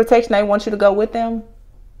witness protection? They want you to go with them?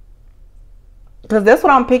 Because that's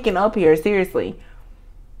what I'm picking up here. Seriously.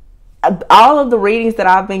 All of the readings that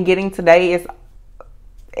I've been getting today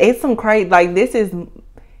it's some crazy. Like, this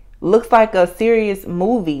looks like a serious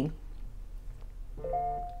movie.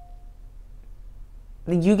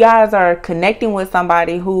 You guys are connecting with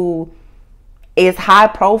somebody who is high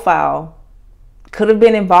profile. Could have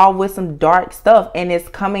been involved with some dark stuff, and it's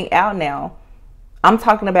coming out now. I'm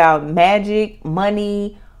talking about magic,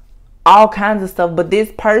 money, all kinds of stuff. But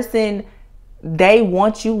this person, they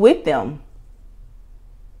want you with them.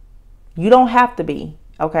 You don't have to be,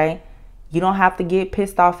 okay? You don't have to get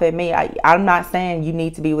pissed off at me. I'm not saying you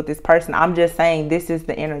need to be with this person. I'm just saying this is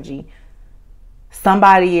the energy.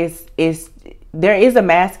 Somebody there is a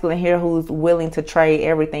masculine here who's willing to trade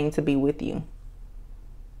everything to be with you.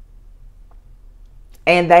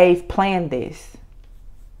 And they've planned this.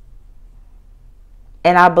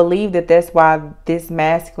 And I believe that that's why this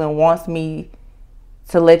masculine wants me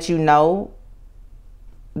to let you know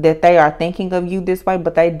that they are thinking of you this way,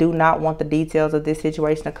 but they do not want the details of this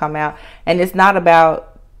situation to come out. And it's not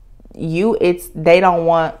about you. They don't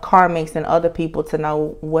want karmics and other people to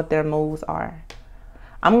know what their moves are.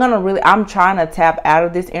 I'm trying to tap out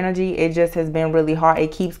of this energy. It just has been really hard.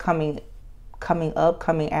 It keeps coming up,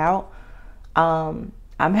 coming out.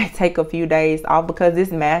 I may take a few days off because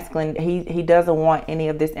this masculine, he doesn't want any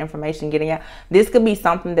of this information getting out. This could be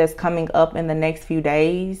something that's coming up in the next few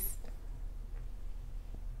days.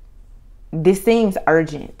 This seems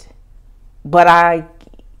urgent, but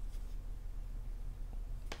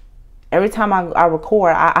every time I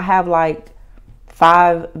record, I have like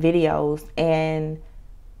 5 videos, and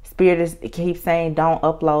Spirit keeps saying don't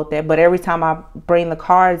upload that. But every time I bring the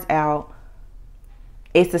cards out,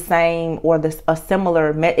 it's the same a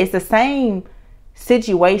similar. It's the same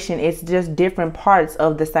situation. It's just different parts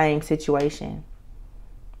of the same situation.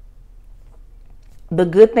 The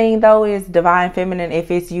good thing though is Divine Feminine,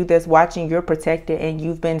 if it's you that's watching, you're protected and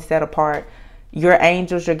you've been set apart. Your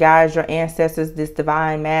angels, your guides, your ancestors, this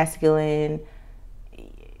Divine Masculine.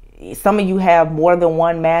 Some of you have more than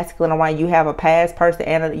one masculine around. You have a past person,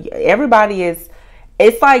 and everybody is.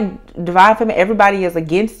 It's like Divine Feminine. Everybody is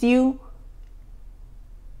against you,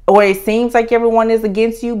 or it seems like everyone is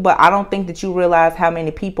against you. But I don't think that you realize how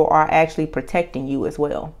many people are actually protecting you as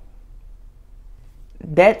well.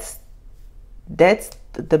 That's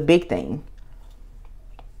the big thing.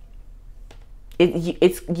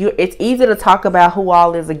 It's easy to talk about who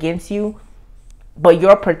all is against you, but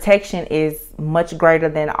your protection is much greater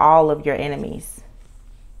than all of your enemies.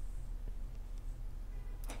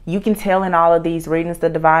 You can tell in all of these readings, the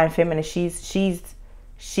Divine Feminine, she's the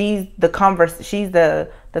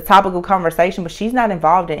topic of conversation, but she's not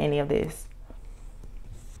involved in any of this.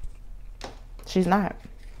 She's not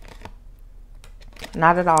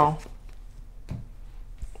at all.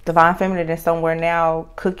 Divine Feminine is somewhere now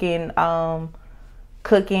cooking,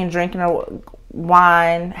 drinking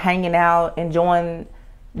wine, hanging out, enjoying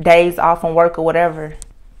days off from work or whatever.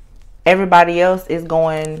 Everybody else is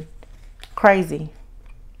going crazy.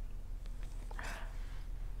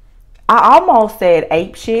 I almost said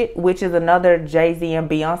ape shit, which is another Jay-Z and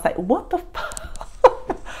Beyonce. What the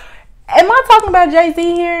fuck? Am I talking about Jay-Z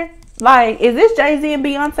here? Like, is this Jay-Z and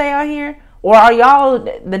Beyonce out here? Or are y'all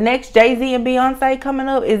the next Jay-Z and Beyonce coming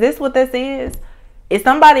up? Is this what this is? Is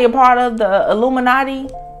somebody a part of the Illuminati?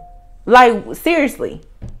 Like, seriously.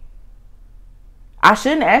 I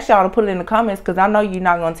shouldn't ask y'all to put it in the comments because I know you're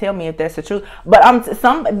not going to tell me if that's the truth. But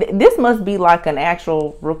this must be like an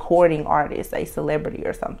actual recording artist, a celebrity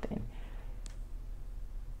or something.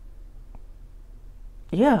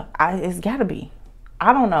 Yeah, it's got to be.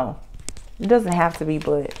 I don't know. It doesn't have to be,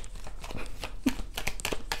 but...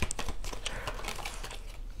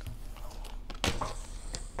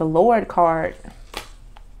 The Lord card.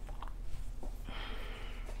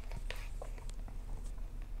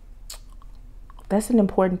 That's an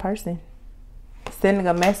important person. Sending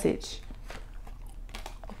a message.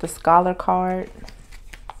 The Scholar card.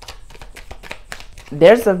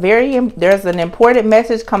 There's an important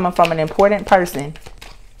message coming from an important person.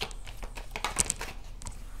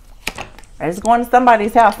 It's going to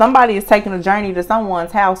somebody's house. Somebody is taking a journey to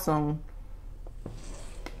someone's house soon.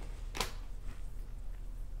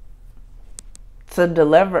 To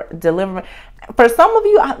deliver. For some of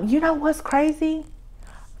you, you know what's crazy?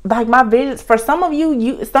 Like my visions, for some of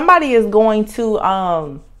you, somebody is going to, what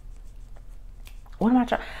am I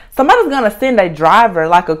trying? Somebody's going to send a driver,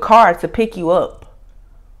 like a car, to pick you up.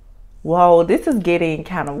 Whoa, this is getting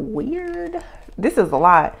kind of weird. This is a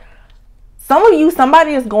lot. Some of you,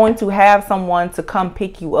 somebody is going to have someone to come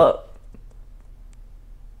pick you up.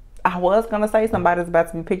 I was going to say somebody's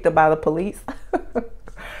about to be picked up by the police.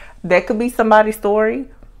 That could be somebody's story.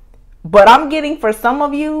 But I'm getting, for some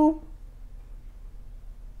of you,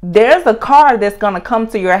 there's a car that's going to come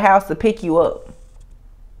to your house to pick you up.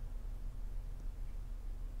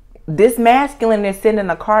 This masculine is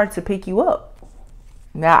sending a car to pick you up.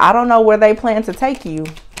 Now, I don't know where they plan to take you.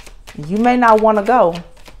 You may not want to go.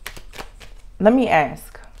 Let me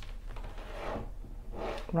ask.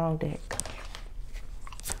 Wrong deck.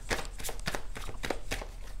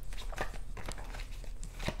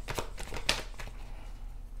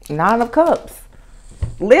 Nine of Cups.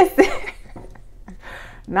 Listen.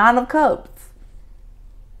 Nine of Cups.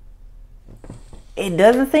 It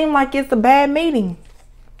doesn't seem like it's a bad meeting.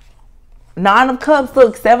 Nine of Cups.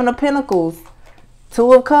 Look, Seven of Pentacles.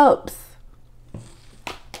 Two of Cups.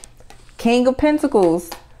 King of Pentacles.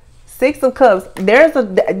 Six of Cups. There's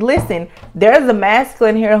a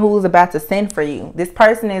masculine here who's about to send for you. This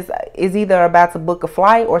person is either about to book a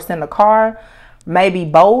flight or send a car. Maybe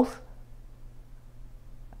both.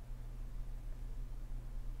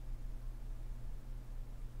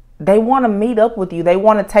 They want to meet up with you. They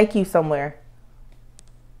want to take you somewhere.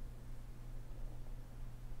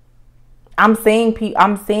 I'm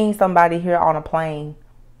seeing somebody here on a plane.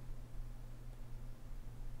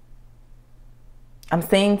 I'm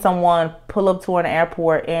seeing someone pull up to an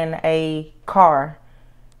airport in a car.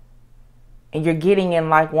 And you're getting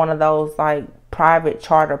in like one of those like private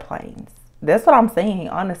charter planes. That's what I'm seeing,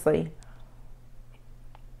 honestly.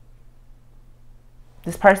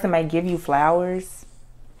 This person may give you flowers.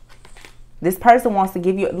 This person wants to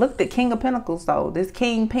give you, look, the King of Pentacles though. This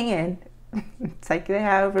King pen. Take it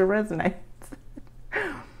however it resonates.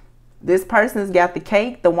 This person's got the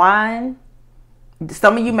cake, the wine.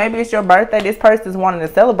 Some of you, maybe it's your birthday. This person's wanting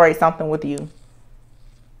to celebrate something with you.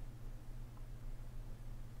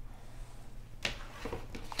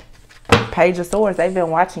 Page of Swords. They've been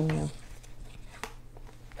watching you.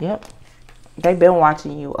 Yep. They've been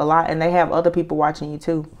watching you a lot. And they have other people watching you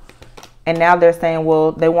too. And now they're saying,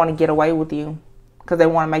 well, they want to get away with you. Because they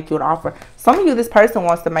want to make you an offer. Some of you, this person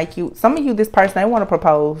wants to make you. Some of you, this person, they want to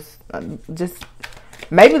propose.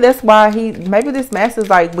 Maybe that's why maybe this master's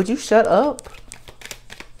like, would you shut up?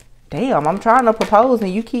 Damn, I'm trying to propose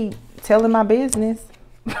and you keep telling my business.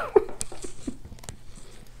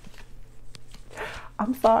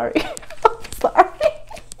 I'm sorry. I'm sorry.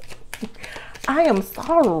 I am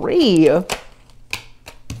sorry.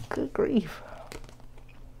 Good grief.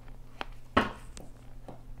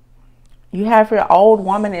 You have here old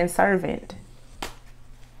woman and servant.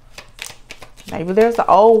 Maybe there's an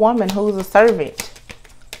old woman who's a servant.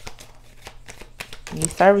 You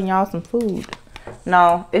serving y'all some food.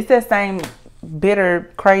 No, it's that same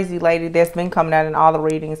bitter, crazy lady that's been coming out in all the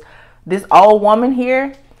readings. This old woman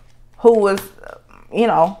here who was, you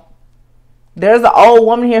know, there's an old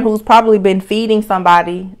woman here who's probably been feeding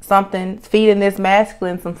somebody something, feeding this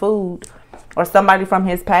masculine some food, or somebody from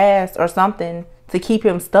his past or something to keep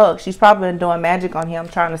him stuck. She's probably been doing magic on him,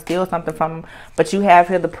 trying to steal something from him. But you have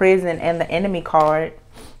here the Prison and the Enemy card.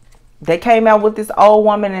 They came out with this old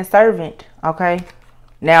woman and servant, okay?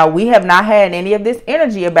 Now, we have not had any of this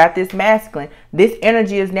energy about this masculine. This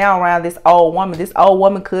energy is now around this old woman. This old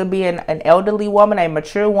woman could be an elderly woman, a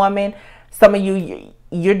mature woman. Some of you,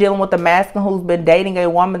 you're dealing with a masculine who's been dating a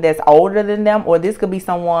woman that's older than them. Or this could be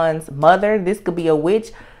someone's mother. This could be a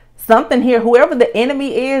witch. Something here, whoever the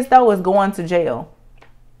enemy is, though, is going to jail.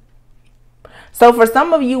 So for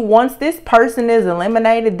some of you, once this person is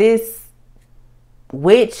eliminated, this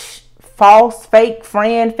witch, false, fake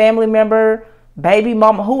friend, family member, baby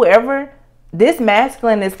mama, whoever, this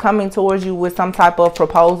masculine is coming towards you with some type of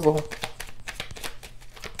proposal.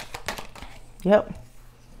 Yep.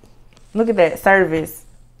 Look at that, service.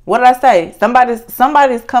 What did I say?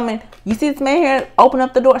 Somebody's coming. You see this man here? Open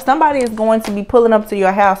up the door. Somebody is going to be pulling up to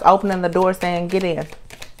your house, opening the door, saying, "Get in."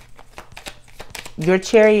 Your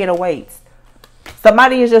chariot awaits.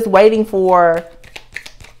 Somebody is just waiting for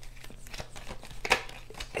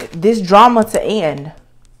this drama to end.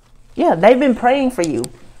 Yeah, they've been praying for you.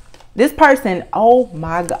 This person, oh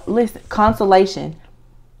my God, listen, consolation.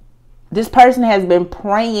 This person has been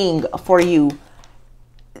praying for you.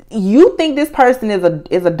 You think this person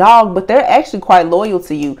is a dog, but they're actually quite loyal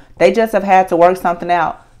to you. They just have had to work something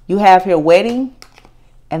out. You have here wedding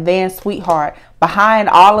and then sweetheart. Behind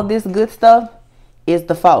all of this good stuff is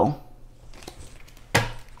the foe.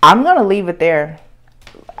 I'm going to leave it there.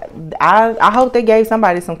 I hope they gave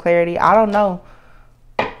somebody some clarity. I don't know.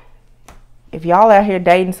 If y'all out here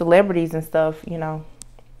dating celebrities and stuff, you know,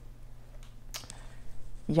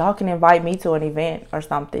 y'all can invite me to an event or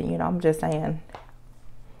something. You know, I'm just saying.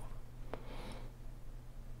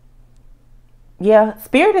 Yeah,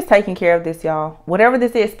 Spirit is taking care of this, y'all. Whatever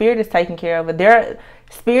this is, Spirit is taking care of it.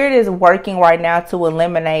 Spirit is working right now to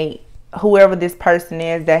eliminate whoever this person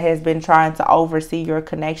is that has been trying to oversee your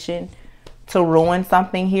connection, to ruin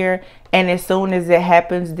something here. And as soon as it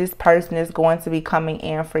happens, this person is going to be coming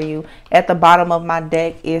in for you. At the bottom of my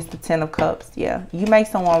deck is the Ten of Cups. Yeah, you make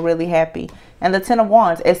someone really happy. And the Ten of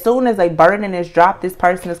Wands. As soon as a burden is dropped, this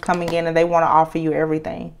person is coming in and they want to offer you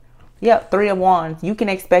everything. Yep, Three of Wands. You can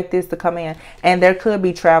expect this to come in. And there could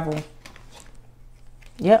be travel.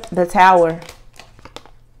 Yep, the Tower.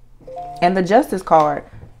 And the Justice card.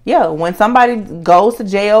 Yeah, when somebody goes to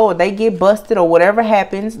jail or they get busted or whatever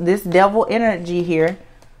happens, this devil energy here,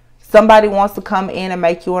 somebody wants to come in and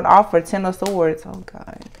make you an offer. Ten of Swords. Oh,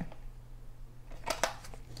 God.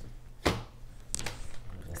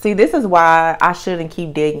 See, this is why I shouldn't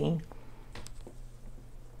keep digging.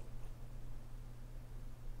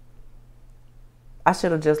 I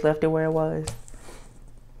should have just left it where it was.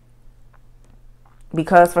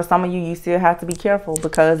 Because for some of you, you still have to be careful.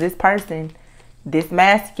 Because this person, this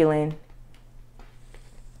masculine.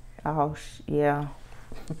 Oh, yeah.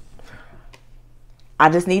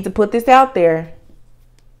 I just need to put this out there.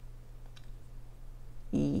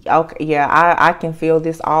 Okay, yeah, I can feel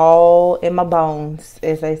this all in my bones,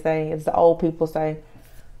 as they say, as the old people say.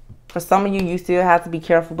 For some of you, you still have to be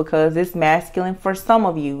careful because this masculine, for some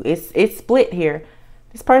of you, it's split here.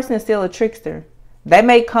 This person is still a trickster. They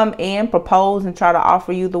may come in, propose, and try to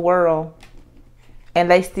offer you the world, and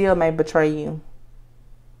they still may betray you.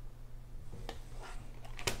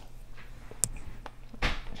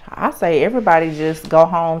 I say everybody just go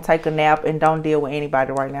home, take a nap, and don't deal with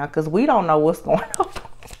anybody right now because we don't know what's going on.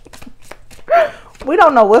 We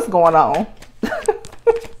don't know what's going on.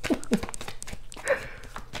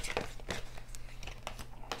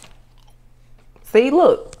 See,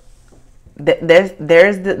 look. There's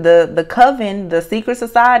the coven, the secret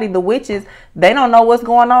society, the witches. They don't know what's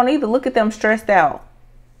going on either. Look at them stressed out.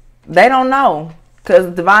 They don't know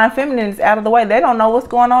because Divine Feminine is out of the way. They don't know what's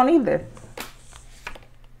going on either.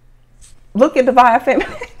 Look at Divine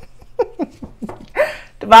Feminine.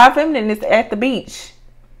 Divine Feminine is at the beach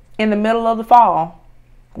in the middle of the fall,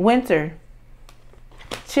 winter,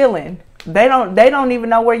 chilling. They don't even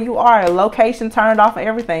know where you are. Location turned off and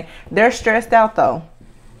everything. They're stressed out though.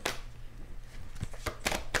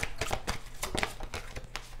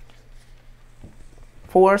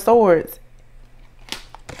 Four of Swords.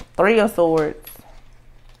 Three of Swords.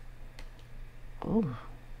 Ooh.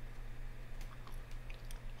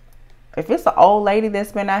 If it's an old lady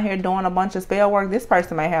that's been out here doing a bunch of spell work, this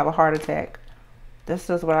person may have a heart attack. This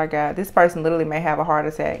is what I got. This person literally may have a heart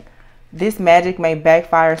attack. This magic may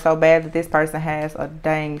backfire so bad that this person has a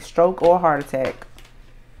dang stroke or a heart attack.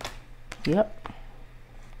 Yep.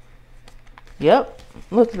 Yep.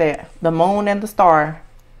 Look at that. The moon and the star.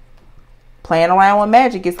 Playing around with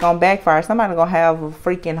magic, it's going to backfire. Somebody's going to have a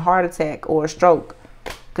freaking heart attack or a stroke.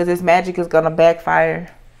 Because this magic is going to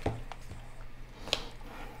backfire.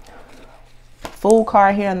 Fool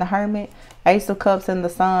card here in the Hermit. Ace of Cups in the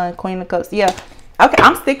Sun. Queen of Cups. Yeah. Okay,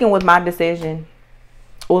 I'm sticking with my decision.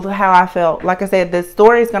 With how I felt. Like I said, the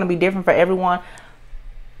story is going to be different for everyone.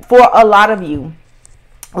 For a lot of you,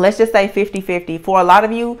 let's just say 50-50. For a lot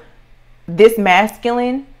of you, this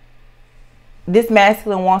masculine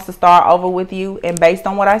wants to start over with you. And based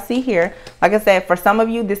on what I see here, like I said, for some of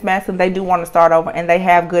you, this masculine, they do want to start over and they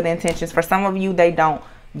have good intentions. For some of you, they don't.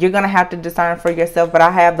 You're going to have to discern for yourself. But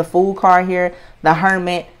I have the Fool card here, the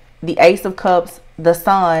Hermit, the Ace of Cups, the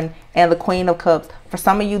Sun, and the Queen of Cups. For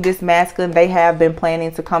some of you, this masculine, they have been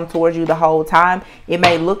planning to come towards you the whole time. It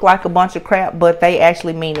may look like a bunch of crap, but they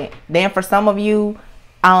actually mean it. Then for some of you,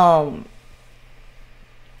 the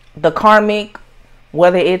karmic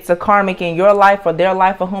Whether it's a karmic in your life or their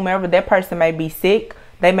life or whomever, that person may be sick.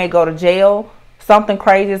 They may go to jail. Something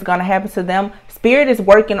crazy is going to happen to them. Spirit is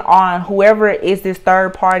working on whoever is this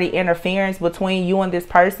third party interference between you and this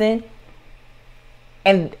person.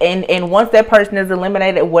 And once that person is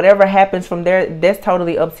eliminated, whatever happens from there, that's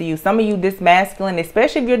totally up to you. Some of you, this masculine,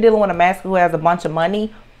 especially if you're dealing with a masculine who has a bunch of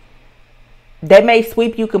money, they may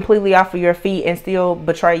sweep you completely off of your feet and still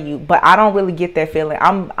betray you. But I don't really get that feeling.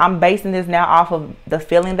 I'm basing this now off of the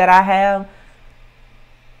feeling that I have.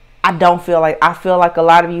 I don't feel like, I feel like a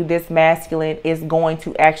lot of you, this masculine is going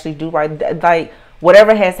to actually do right. Like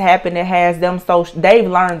whatever has happened, it has them, so they've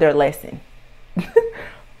learned their lesson.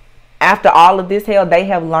 After all of this hell, they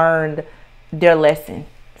have learned their lesson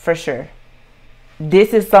for sure.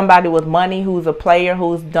 This is somebody with money who's a player,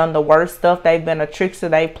 who's done the worst stuff. They've been a trickster.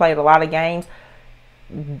 They've played a lot of games.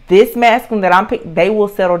 This masculine that I'm picking, they will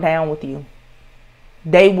settle down with you.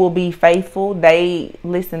 They will be faithful. They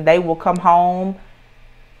will come home.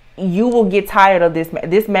 You will get tired of this.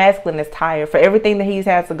 This masculine is tired. For everything that he's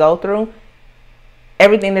had to go through,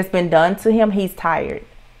 everything that's been done to him, he's tired.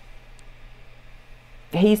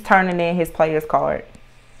 He's turning in his player's card.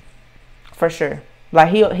 For sure.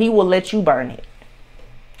 Like he will let you burn it.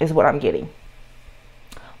 Is what I'm getting.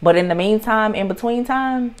 But in the meantime, in between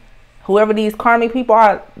time, whoever these karmic people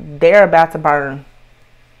are, they're about to burn.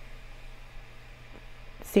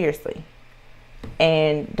 Seriously.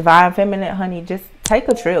 And divine feminine, honey, just take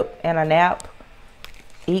a trip and a nap.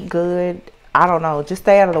 Eat good. I don't know. Just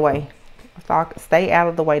stay out of the way. Stay out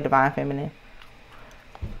of the way, divine feminine.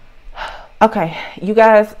 Okay, you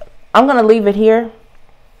guys, I'm going to leave it here.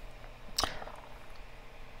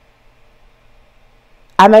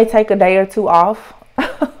 I may take a day or two off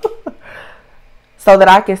so that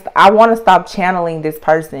I want to stop channeling this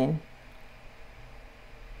person.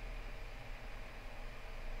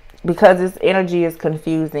 Because this energy is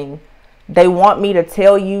confusing. They want me to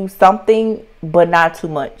tell you something, but not too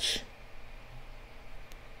much.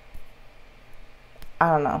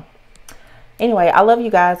 I don't know. Anyway, I love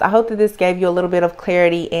you guys. I hope that this gave you a little bit of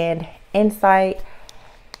clarity and insight.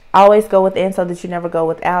 Always go within so that you never go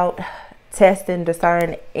without. Test and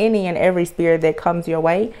discern any and every spirit that comes your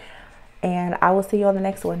way. And I will see you on the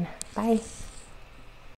next one. Bye.